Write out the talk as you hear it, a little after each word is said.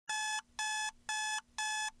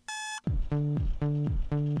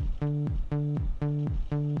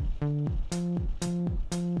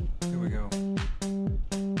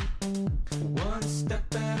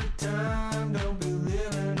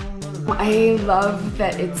I love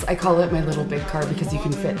that I call it my little big car because you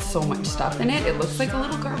can fit so much stuff in it. It looks like a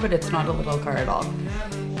little car, but it's not a little car at all.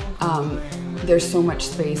 There's so much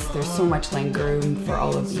space, there's so much leg room for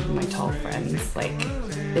all of even my tall friends. Like,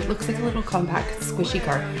 it looks like a little compact, squishy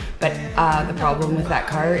car. But the problem with that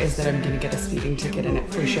car is that I'm gonna get a speeding ticket in it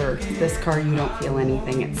for sure. This car, you don't feel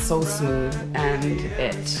anything. It's so smooth and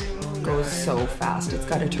it goes so fast. It's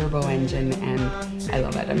got a turbo engine and I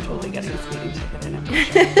love it. I'm totally getting a speeding ticket in it for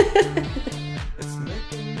sure.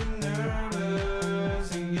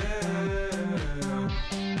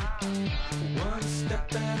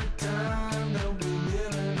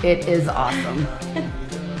 It is awesome.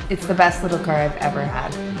 It's the best little car I've ever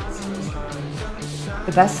had.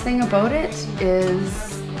 The best thing about it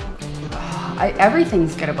is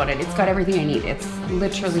everything's good about it. It's got everything I need. It's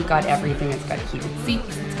literally got everything. It's got heated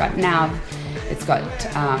seats, it's got nav, it's got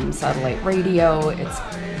satellite radio. It's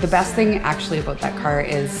the best thing actually about that car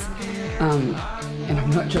is, and I'm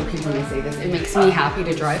not joking when I say this, it makes me happy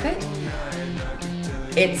to drive it.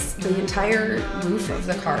 It's the entire roof of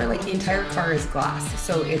the car, like the entire car is glass,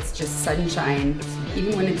 so it's just sunshine.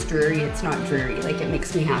 Even when it's dreary, it's not dreary. Like, it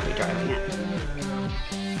makes me happy driving it.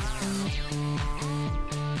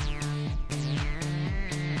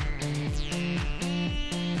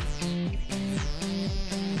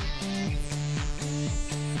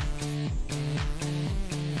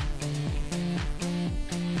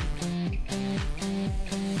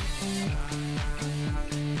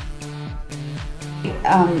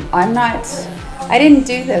 I didn't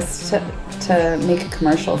do this to make a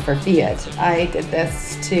commercial for Fiat. I did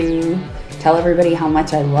this to tell everybody how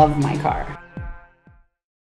much I love my car.